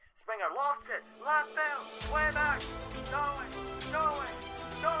Springer lofts it, left field, way back, going,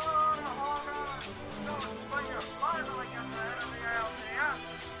 home run. George Springer finally gets ahead of the ALCS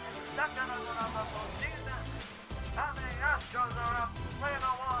and second in the number postseason. And the Astros are up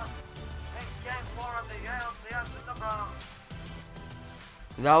 3-1 in Game 4 of the ALCS in the Bronx.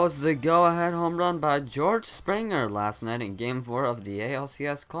 That was the go-ahead home run by George Springer last night in Game 4 of the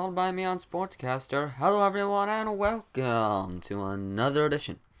ALCS, called by me on Sportscaster. Hello everyone and welcome to another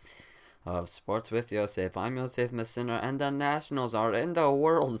edition of Sports with Yosef. I'm Yosef Messina, and the Nationals are in the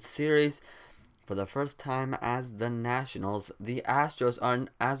World Series for the first time as the Nationals. The Astros are,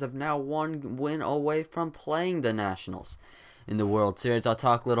 as of now, one win away from playing the Nationals in the World Series. I'll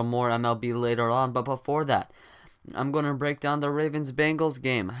talk a little more MLB later on, but before that, I'm going to break down the Ravens-Bengals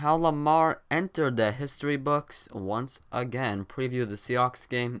game, how Lamar entered the history books once again, preview the Seahawks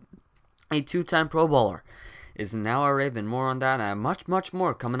game, a two-time Pro Bowler is now a Raven. More on that and much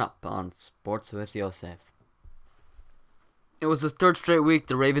more coming up on Sports with Yosef. It was the third straight week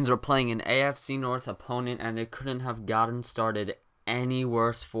the Ravens were playing an AFC North opponent, and it couldn't have gotten started any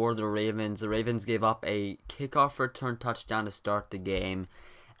worse for the Ravens. The Ravens gave up a kickoff return touchdown to start the game,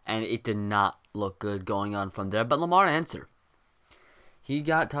 and it did not look good going on from there. But Lamar answered. He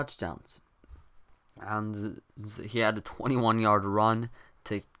got touchdowns. And he had a 21-yard run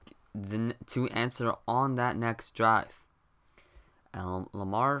to answer on that next drive. And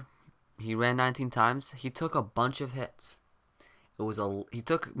Lamar, he ran 19 times. He took a bunch of hits. He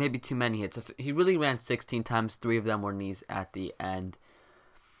took maybe too many hits. He really ran 16 times. 3 of them were knees at the end.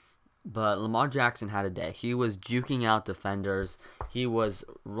 But Lamar Jackson had a day. He was juking out defenders. He was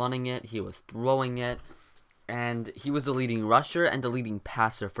running it. He was throwing it. And he was the leading rusher and the leading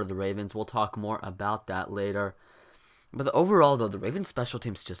passer for the Ravens. We'll talk more about that later. But overall, though, the Ravens special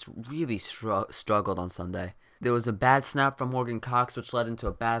teams just really struggled on Sunday. There was a bad snap from Morgan Cox, which led into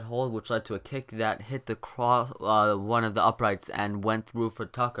a bad hold, which led to a kick that hit the one of the uprights and went through for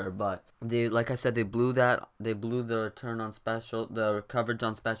Tucker. But they blew that. They blew the the coverage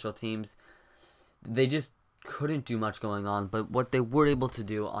on special teams. They just couldn't do much going on. But what they were able to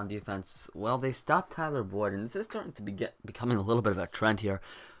do on defense, well, they stopped Tyler Boyd, and this is starting to becoming a little bit of a trend here.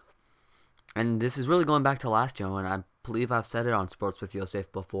 And this is really going back to last year, and I believe I've said it on Sports with Yosef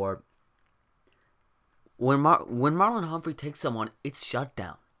before. When Marlon Humphrey takes someone, it's shut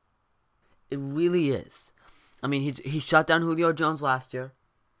down. It really is. I mean, he shut down Julio Jones last year.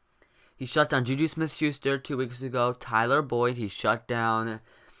 He shut down Juju Smith-Schuster 2 weeks ago. Tyler Boyd, he shut down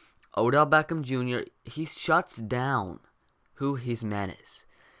Odell Beckham Jr. He shuts down who his man is.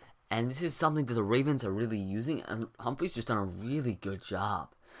 And this is something that the Ravens are really using, and Humphrey's just done a really good job.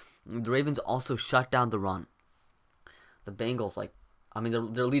 The Ravens also shut down the run. The Bengals,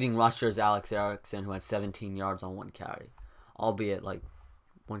 their leading rusher is Alex Erickson, who had 17 yards on one carry. Albeit,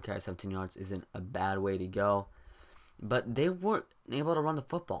 one carry, 17 yards isn't a bad way to go. But they weren't able to run the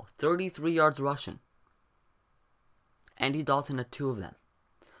football. 33 yards rushing. Andy Dalton had 2 of them.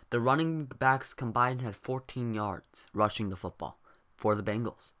 The running backs combined had 14 yards rushing the football for the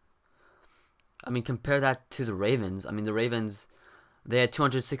Bengals. I mean, compare that to the Ravens. I mean, the Ravens, they had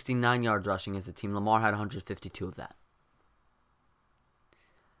 269 yards rushing as a team. Lamar had 152 of that.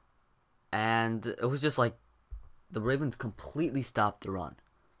 And it was just the Ravens completely stopped the run.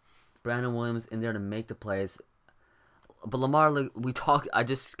 Brandon Williams in there to make the plays. But Lamar, I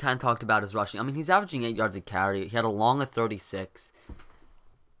just kind of talked about his rushing. I mean, he's averaging 8 yards a carry. He had a long of 36.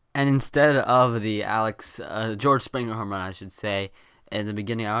 And instead of the George Springer home run, I should say, in the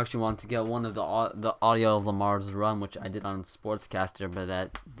beginning, I actually wanted to get one of the audio of Lamar's run, which I did on Sportscaster, but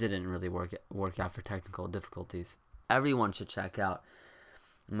that didn't really work out for technical difficulties. Everyone should check out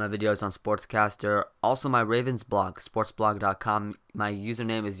my videos on Sportscaster. Also, my Ravens blog, sportsblog.com. My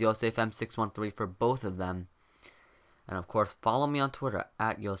username is YosefM613 for both of them. And of course, follow me on Twitter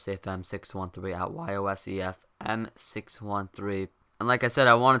at YosefM613, at YOSEFM613. And like I said,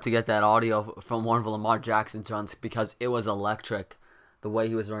 I wanted to get that audio from one of Lamar Jackson's runs because it was electric. The way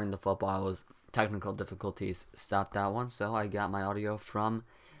he was running the football was technical difficulties stopped that one. So I got my audio from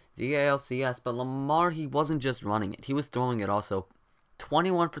the ALCS. But Lamar, he wasn't just running it. He was throwing it also.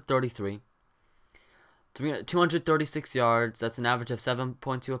 21 for 33. 236 yards. That's an average of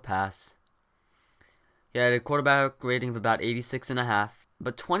 7.2 a pass. He had a quarterback rating of about 86.5.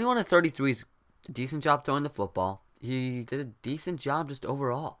 But 21 to 33 is a decent job throwing the football. He did a decent job just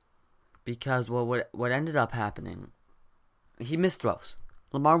overall. Because what ended up happening, he missed throws.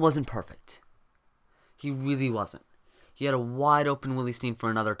 Lamar wasn't perfect. He really wasn't. He had a wide open Willie Snead for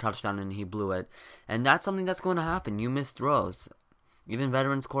another touchdown and he blew it. And that's something that's going to happen. You miss throws. Even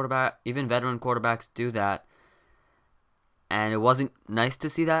veteran quarterbacks do that. And it wasn't nice to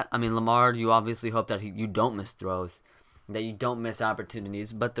see that. I mean, Lamar, you obviously hope that you don't miss throws, that you don't miss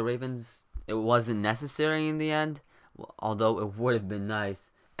opportunities. But the Ravens, it wasn't necessary in the end, although it would have been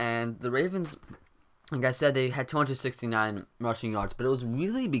nice. And the Ravens, like I said, they had 269 rushing yards, but it was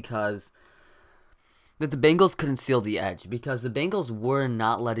really because that the Bengals couldn't seal the edge, because the Bengals were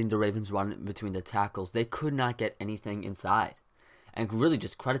not letting the Ravens run between the tackles. They could not get anything inside. And really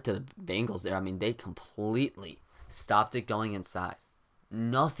just credit to the Bengals there. I mean, they completely stopped it going inside.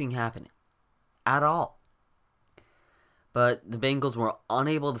 Nothing happening at all. But the Bengals were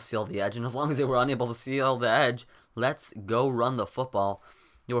unable to seal the edge, and as long as they were unable to seal the edge, let's go run the football.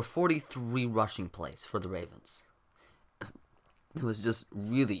 There were 43 rushing plays for the Ravens. It was just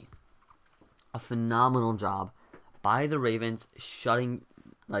really a phenomenal job by the Ravens shutting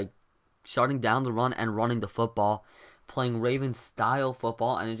down the run and running the football, playing Ravens-style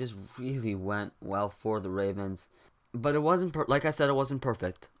football, and it just really went well for the Ravens. But it wasn't, like I said, it wasn't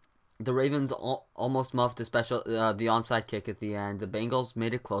perfect. The Ravens almost muffed the onside kick at the end. The Bengals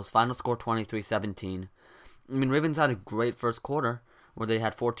made it close. Final score 23-17. I mean, Ravens had a great first quarter where they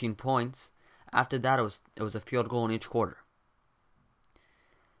had 14 points. After that, it was a field goal in each quarter.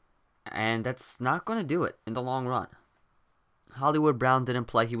 And that's not going to do it in the long run. Hollywood Brown didn't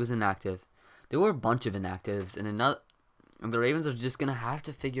play. He was inactive. There were a bunch of inactives, and the Ravens are just going to have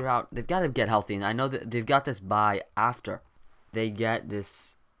to figure out, they've got to get healthy. And I know that they've got this bye after they play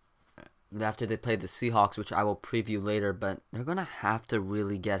the Seahawks, which I will preview later, but they're going to have to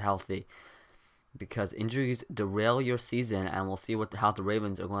really get healthy because injuries derail your season, and we'll see how the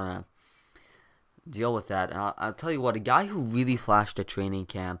Ravens are going to deal with that. And I'll tell you what, a guy who really flashed at training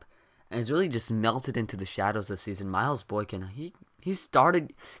camp and has really just melted into the shadows this season, Miles Boykin, he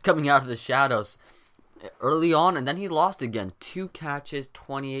started coming out of the shadows early on, and then he lost again. 2 catches,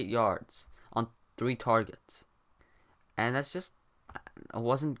 28 yards on 3 targets. And that's just, it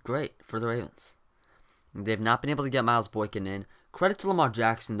wasn't great for the Ravens. They've not been able to get Miles Boykin in. Credit to Lamar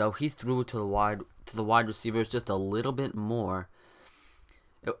Jackson, though. He threw to the wide receivers just a little bit more.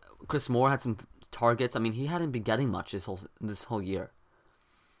 Chris Moore had some targets. I mean, he hadn't been getting much this whole year.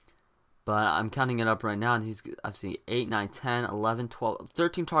 But I'm counting it up right now, and I've seen 8, 9, 10, 11, 12,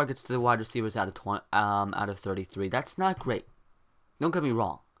 13 targets to the wide receivers out of 33. That's not great. Don't get me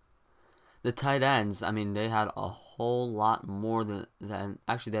wrong. The tight ends, I mean, they had a whole lot more than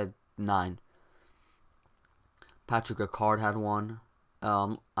actually, they had 9. Patrick Ricard had 1.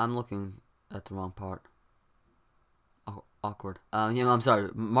 I'm looking at the wrong part. Awkward. I'm sorry.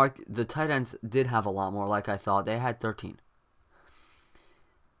 The tight ends did have a lot more, like I thought. They had 13.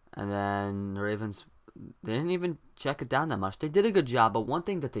 And then the Ravens, they didn't even check it down that much. They did a good job, but one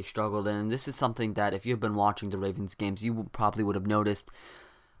thing that they struggled in, and this is something that if you've been watching the Ravens games, you probably would have noticed,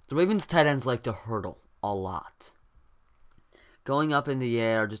 the Ravens tight ends like to hurdle a lot. Going up in the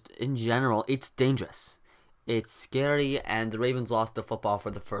air, just in general, it's dangerous. It's scary, and the Ravens lost the football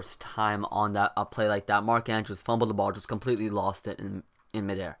for the first time on a play like that. Mark Andrews fumbled the ball, just completely lost it in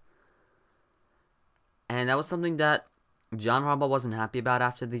midair. And that was something that John Harbaugh wasn't happy about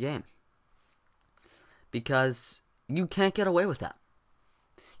after the game. Because you can't get away with that.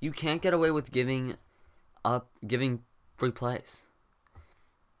 You can't get away with giving free plays.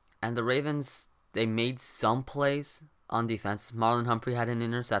 And the Ravens, they made some plays on defense. Marlon Humphrey had an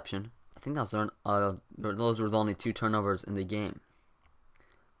interception. I think those were the only 2 turnovers in the game.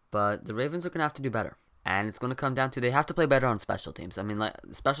 But the Ravens are going to have to do better. And it's going to come down to they have to play better on special teams. I mean,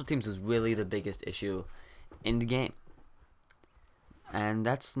 special teams was really the biggest issue in the game. And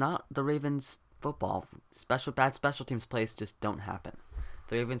that's not the Ravens' football. Bad special teams plays just don't happen.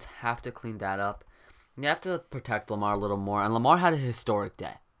 The Ravens have to clean that up. They have to protect Lamar a little more. And Lamar had a historic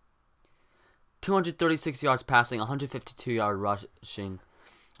day. 236 yards passing, 152 yards rushing.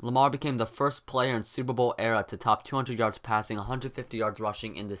 Lamar became the first player in Super Bowl era to top 200 yards passing, 150 yards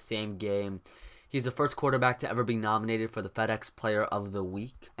rushing in the same game. He's the first quarterback to ever be nominated for the FedEx Player of the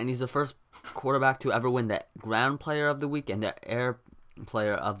Week. And he's the first quarterback to ever win the Ground Player of the Week and the Air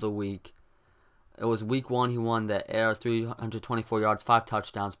Player of the Week. It was week 1, he won the Air, 324 yards, 5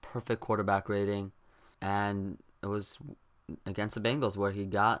 touchdowns, perfect quarterback rating. And it was against the Bengals where he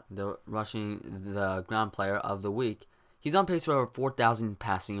got the Ground Player of the Week. He's on pace for over 4,000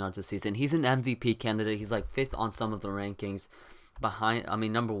 passing yards this season. He's an MVP candidate. He's like 5th on some of the rankings.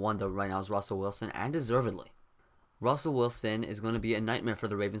 Number 1 though right now is Russell Wilson, and deservedly. Russell Wilson is going to be a nightmare for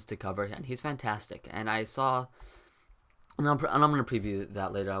the Ravens to cover, and he's fantastic. And I'm going to preview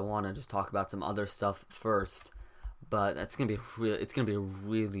that later. I want to just talk about some other stuff first, but it's going to be a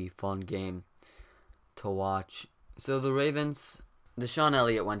really fun game to watch. So the Ravens, Deshaun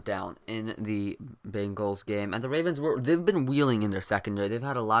Elliott went down in the Bengals game, and the Ravens they've been wheeling in their secondary. They've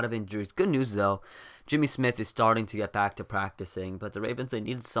had a lot of injuries. Good news though, Jimmy Smith is starting to get back to practicing, but the Ravens, they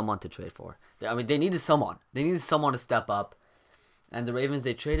needed someone to trade for. They needed someone. They needed someone to step up. And the Ravens,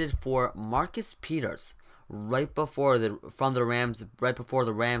 they traded for Marcus Peters right before the Rams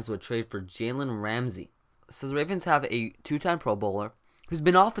would trade for Jalen Ramsey. So the Ravens have a 2-time Pro Bowler who's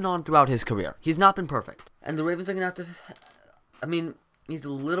been off and on throughout his career. He's not been perfect. And the Ravens are going to have to... he's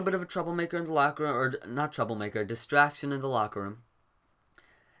a little bit of a troublemaker in the locker room, or not troublemaker, distraction in the locker room.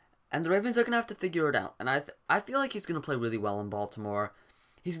 And the Ravens are going to have to figure it out. And I feel like he's going to play really well in Baltimore.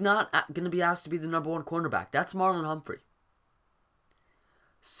 He's not going to be asked to be the number 1 cornerback. That's Marlon Humphrey.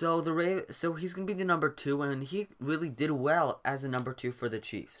 So he's going to be the number 2, and he really did well as a number 2 for the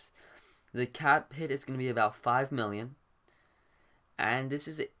Chiefs. The cap hit is going to be about $5 million. And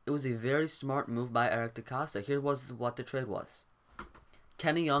it was a very smart move by Eric DeCosta. Here was what the trade was.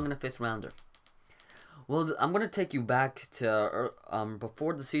 Kenny Young and a 5th rounder. Well, I'm going to take you back to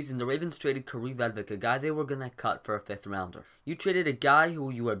before the season. The Ravens traded Kareem Vedvik, a guy they were going to cut for a 5th rounder. You traded a guy who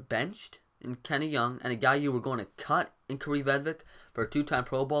you had benched in Kenny Young and a guy you were going to cut in Kareem Vedvik for a 2-time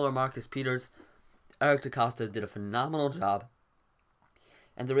Pro Bowler, Marcus Peters. Eric DeCosta did a phenomenal job.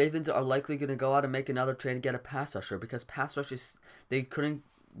 And the Ravens are likely going to go out and make another trade and get a pass rusher, because pass rushers, they couldn't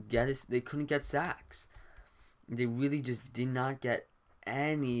get sacks. They really just did not get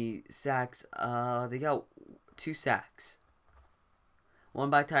any sacks. They got 2 sacks. One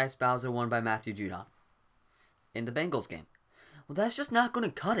by Tyus Bowser, one by Matthew Judon in the Bengals game. Well, that's just not going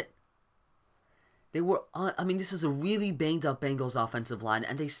to cut it. This was a really banged up Bengals offensive line,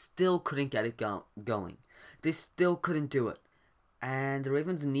 and they still couldn't get it going. They still couldn't do it. And the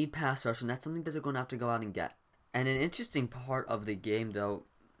Ravens need pass rush, and that's something that they're going to have to go out and get. And an interesting part of the game, though,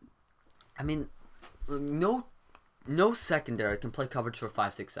 no secondary can play coverage for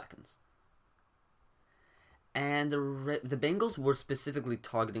 5-6 seconds. And the Bengals were specifically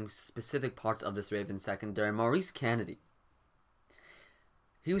targeting specific parts of this Ravens secondary. Maurice Kennedy,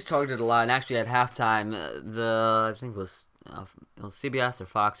 he was targeted a lot, and actually at halftime, I think it was CBS or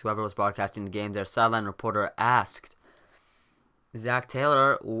Fox, whoever was broadcasting the game, their sideline reporter asked Zach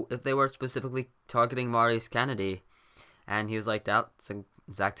Taylor if they were specifically targeting Maurice Kennedy, and he was like,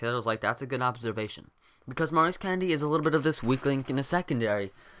 Zach Taylor was like, that's a good observation. Because Maurice Kennedy is a little bit of this weak link in the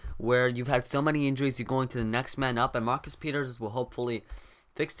secondary, where you've had so many injuries, you're going to the next man up, and Marcus Peters will hopefully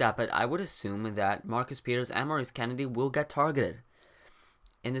fix that, but I would assume that Marcus Peters and Maurice Kennedy will get targeted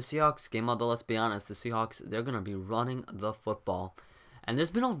in the Seahawks game. Although, let's be honest, the Seahawks, they're going to be running the football, and there's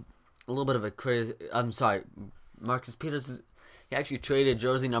been a little bit of a Marcus Peters, he actually traded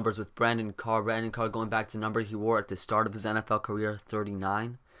jersey numbers with Brandon Carr. Brandon Carr going back to the number he wore at the start of his NFL career,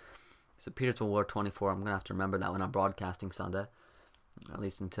 39. So Peters will wear 24. I'm going to have to remember that when I'm broadcasting Sunday. At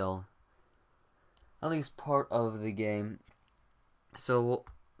least part of the game. So,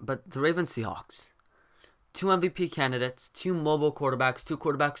 but the Ravens Seahawks. 2 MVP candidates, 2 mobile quarterbacks, 2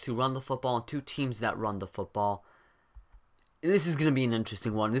 quarterbacks who run the football, and 2 teams that run the football. This is going to be an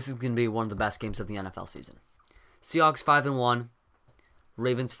interesting one. This is going to be one of the best games of the NFL season. Seahawks 5-1,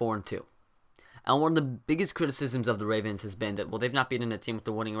 Ravens 4-2. And one of the biggest criticisms of the Ravens has been that, well, they've not beaten a team with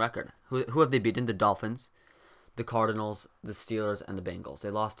a winning record. Who have they beaten? The Dolphins, the Cardinals, the Steelers, and the Bengals. They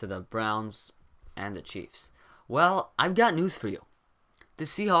lost to the Browns and the Chiefs. Well, I've got news for you. The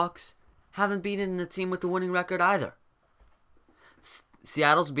Seahawks haven't beaten a team with a winning record either.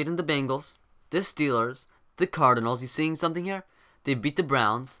 Seattle's beaten the Bengals, the Steelers, the Cardinals. You seeing something here? They beat the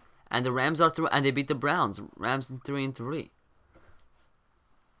Browns, and the Rams are through, and they beat the Browns. Rams in 3-3.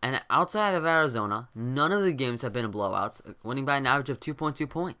 And outside of Arizona, none of the games have been blowouts, winning by an average of 2.2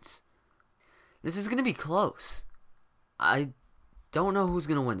 points. This is going to be close. I don't know who's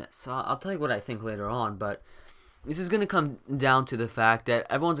going to win this. So I'll tell you what I think later on, but this is going to come down to the fact that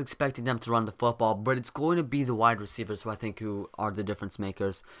everyone's expecting them to run the football, but it's going to be the wide receivers who are the difference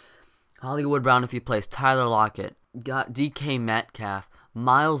makers. Hollywood Brown, if he plays, Tyler Lockett, got DK Metcalf,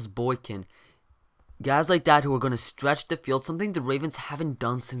 Miles Boykin, guys like that who are going to stretch the field, something the Ravens haven't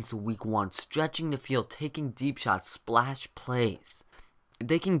done since week 1. Stretching the field, taking deep shots, splash plays.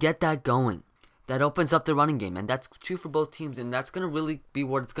 They can get that going. That opens up the running game, and that's true for both teams, and that's going to really be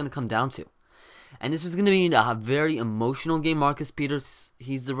what it's going to come down to. And this is going to be a very emotional game. Marcus Peters,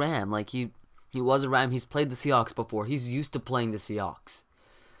 he's the Ram. He was a Ram. He's played the Seahawks before. He's used to playing the Seahawks.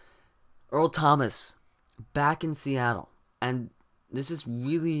 Earl Thomas, back in Seattle. And this is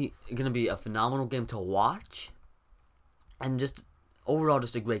really going to be a phenomenal game to watch, and just overall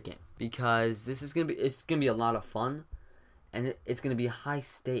just a great game, because it's going to be a lot of fun, and it's going to be high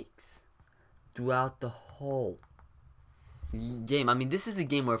stakes throughout the whole game. I mean, this is a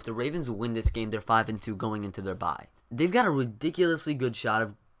game where if the Ravens win this game, they're 5-2 going into their bye. They've got a ridiculously good shot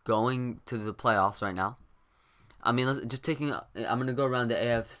of going to the playoffs right now. I mean, I'm going to go around the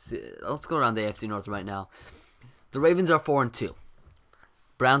AFC. Let's go around the AFC North right now. The Ravens are 4-2.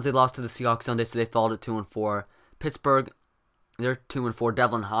 Browns, they lost to the Seahawks Sunday, so they fall to 2-4. Pittsburgh, they're 2-4.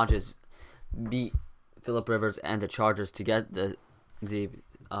 Devlin Hodges beat Phillip Rivers and the Chargers to get the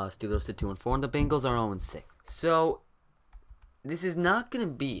Steelers to 2-4, and the Bengals are 0-6. So this is not going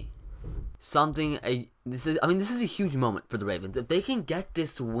to be something. This is a huge moment for the Ravens. If they can get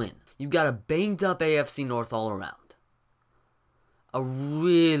this win, you've got a banged up AFC North all around. A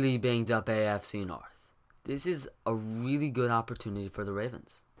really banged up AFC North. This is a really good opportunity for the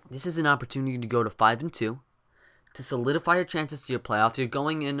Ravens. This is an opportunity to go to 5-2, to solidify your chances to your playoffs. You're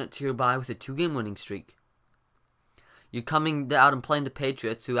going into your bye with a 2-game winning streak. You're coming out and playing the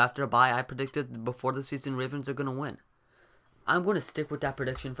Patriots, who after a bye I predicted before the season Ravens are going to win. I'm going to stick with that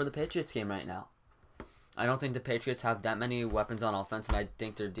prediction for the Patriots game right now. I don't think the Patriots have that many weapons on offense, and I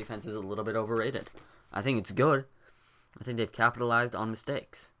think their defense is a little bit overrated. I think it's good. I think they've capitalized on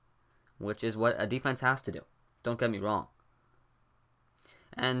mistakes, which is what a defense has to do. Don't get me wrong.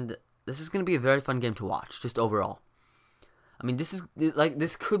 And this is going to be a very fun game to watch, just overall. I mean,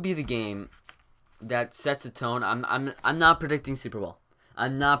 this could be the game that sets a tone. I'm not predicting Super Bowl.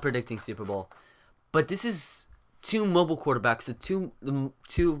 But this is two mobile quarterbacks, the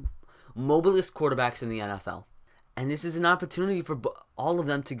two mobilest quarterbacks in the NFL. And this is an opportunity for all of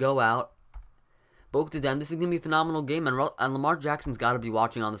them to go out. Both of them. This is going to be a phenomenal game. And Lamar Jackson's got to be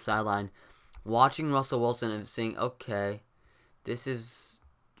watching on the sideline, watching Russell Wilson and saying, okay, this is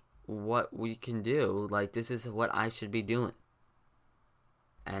what we can do. Like, this is what I should be doing.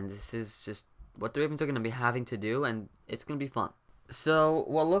 And this is just what the Ravens are going to be having to do, and it's going to be fun. So,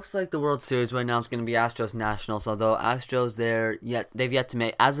 what looks like the World Series right now is going to be Astros Nationals, although Astros, they've yet to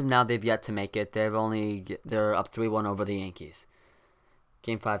make, as of now, they've yet to make it. They're up 3-1 over the Yankees.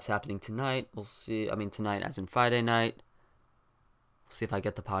 Game 5's happening tonight. We'll see. I mean, tonight as in Friday night. We'll see if I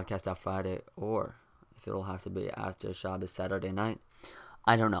get the podcast out Friday or if it'll have to be after Shabbos Saturday night.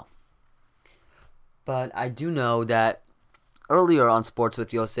 I don't know. But I do know that earlier on Sports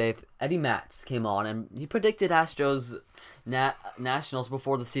with Yosef, Eddie Matz came on and he predicted Astros Nationals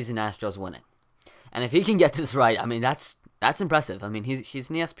before the season, Astros winning. And if he can get this right, I mean, that's impressive. I mean,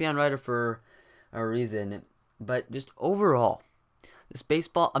 he's an ESPN writer for a reason. But just overall, this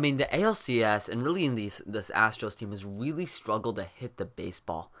baseball, I mean, the ALCS and really in this Astros team has really struggled to hit the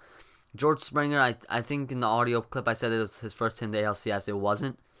baseball. George Springer, I think in the audio clip I said it was his first hit in the ALCS. It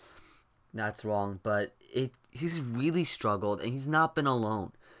wasn't. That's wrong, but he's really struggled, and he's not been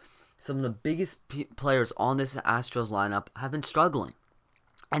alone. Some of the biggest players on this Astros lineup have been struggling,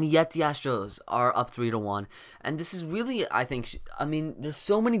 and yet the Astros are up 3-1. And this is really, I think, there's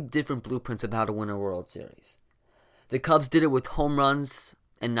so many different blueprints of how to win a World Series. The Cubs did it with home runs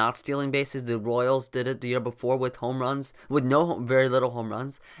and not stealing bases. The Royals did it the year before with home runs, with very little home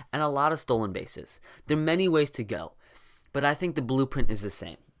runs, and a lot of stolen bases. There are many ways to go, but I think the blueprint is the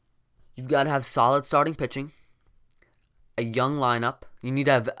same. You've got to have solid starting pitching, a young lineup. You need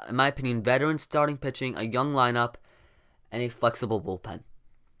to have, in my opinion, veteran starting pitching, a young lineup, and a flexible bullpen.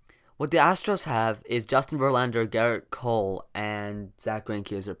 What the Astros have is Justin Verlander, Garrett Cole, and Zach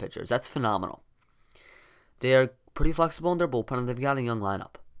Greinke as their pitchers. That's phenomenal. They are pretty flexible in their bullpen, and they've got a young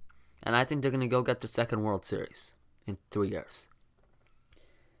lineup. And I think they're going to go get their second World Series in 3 years.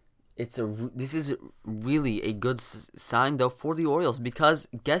 This is really a good sign, though, for the Orioles, because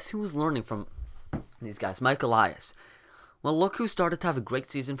guess who was learning from these guys? Mike Elias. Well, look who started to have a great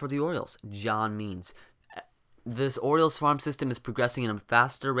season for the Orioles. John Means. This Orioles farm system is progressing at a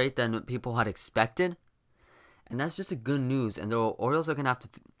faster rate than people had expected, and that's just a good news. And the Orioles are going to have to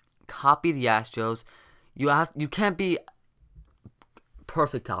copy the Astros. You can't be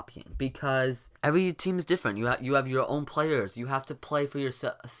perfect copying because every team is different. You have your own players. You have to play for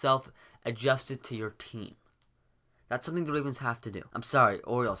yourself, adjusted to your team. That's something the Ravens have to do. I'm sorry,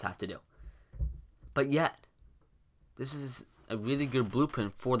 Orioles have to do. But yet, this is a really good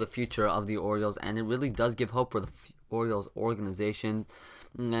blueprint for the future of the Orioles, and it really does give hope for the Orioles organization.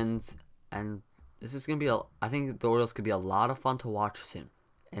 And this is going to be I think the Orioles could be a lot of fun to watch soon.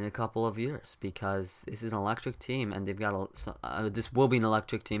 In a couple of years, because this is an electric team, and they've got this will be an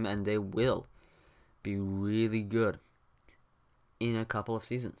electric team, and they will be really good in a couple of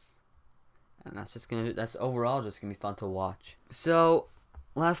seasons, and that's overall just gonna be fun to watch. So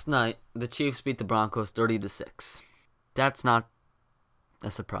last night the Chiefs beat the Broncos 30-6. That's not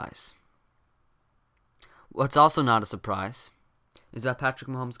a surprise. What's also not a surprise is that Patrick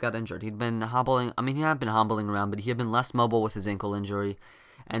Mahomes got injured. He'd been hobbling. I mean, he had been hobbling around, but he had been less mobile with his ankle injury.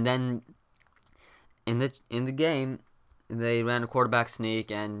 And then in the game, they ran a quarterback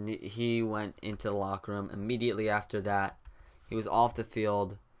sneak, and he went into the locker room. Immediately after that, he was off the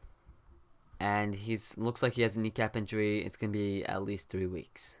field, and looks like he has a kneecap injury. It's going to be at least 3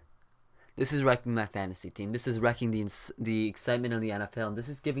 weeks. This is wrecking my fantasy team. This is wrecking the excitement of the NFL, and this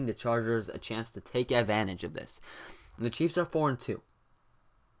is giving the Chargers a chance to take advantage of this. And the Chiefs are 4-2,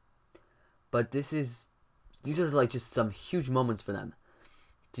 but these are like just some huge moments for them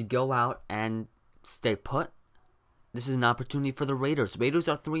to go out and stay put. This is an opportunity for the Raiders. Raiders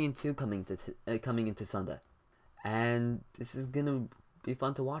are 3-2 coming into Sunday, and this is gonna be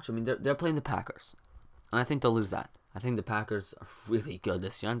fun to watch. I mean, they're playing the Packers, and I think they'll lose that. I think the Packers are really good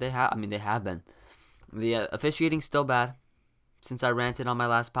this year, and they have been. The officiating's still bad. Since I ranted on my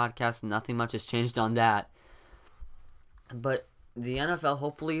last podcast, nothing much has changed on that. But the NFL,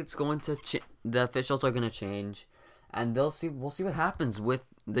 hopefully, it's going to the officials are going to change, and we'll see what happens with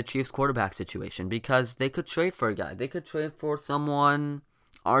the Chiefs quarterback situation, because they could trade for a guy. They could trade for someone.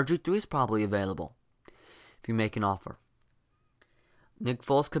 RG3 is probably available if you make an offer. Nick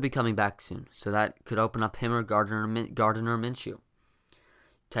Foles could be coming back soon, so that could open up him or Gardner Minshew.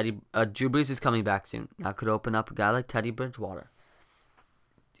 Drew Brees is coming back soon. That could open up a guy like Teddy Bridgewater.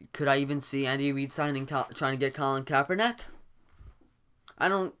 Could I even see Andy Reid trying to get Colin Kaepernick? I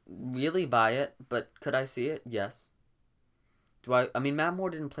don't really buy it, but could I see it? Yes. I mean, Matt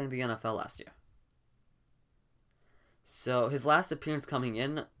Moore didn't play in the NFL last year. So his last appearance coming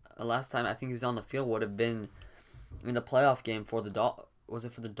in, last time I think he was on the field, would have been in the playoff game for was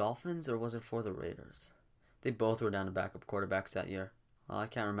it for the Dolphins or was it for the Raiders? They both were down to backup quarterbacks that year. Well, I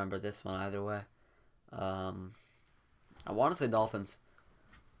can't remember this one either way. I want to say Dolphins,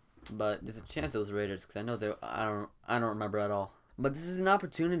 but there's a chance it was Raiders because I know I don't remember at all. But this is an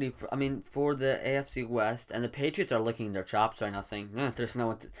opportunity for the AFC West, and the Patriots are licking their chops right now, saying, "There's no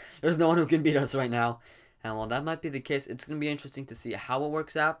one who can beat us right now." And while that might be the case, it's going to be interesting to see how it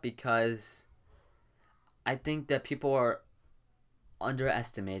works out, because I think that people are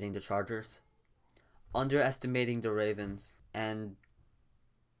underestimating the Chargers, underestimating the Ravens, and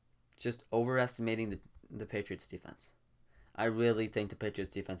just overestimating the Patriots defense. I really think the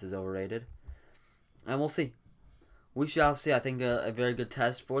Patriots defense is overrated. And we'll see. We shall see. I think a very good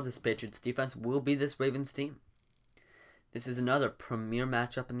test for this Patriots defense will be this Ravens team. This is another premier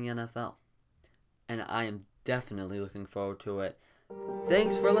matchup in the NFL, and I am definitely looking forward to it.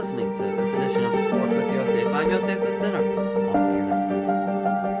 Thanks for listening to this edition of Sports with Yosef. I'm Yosef Messina. I'll see you next time.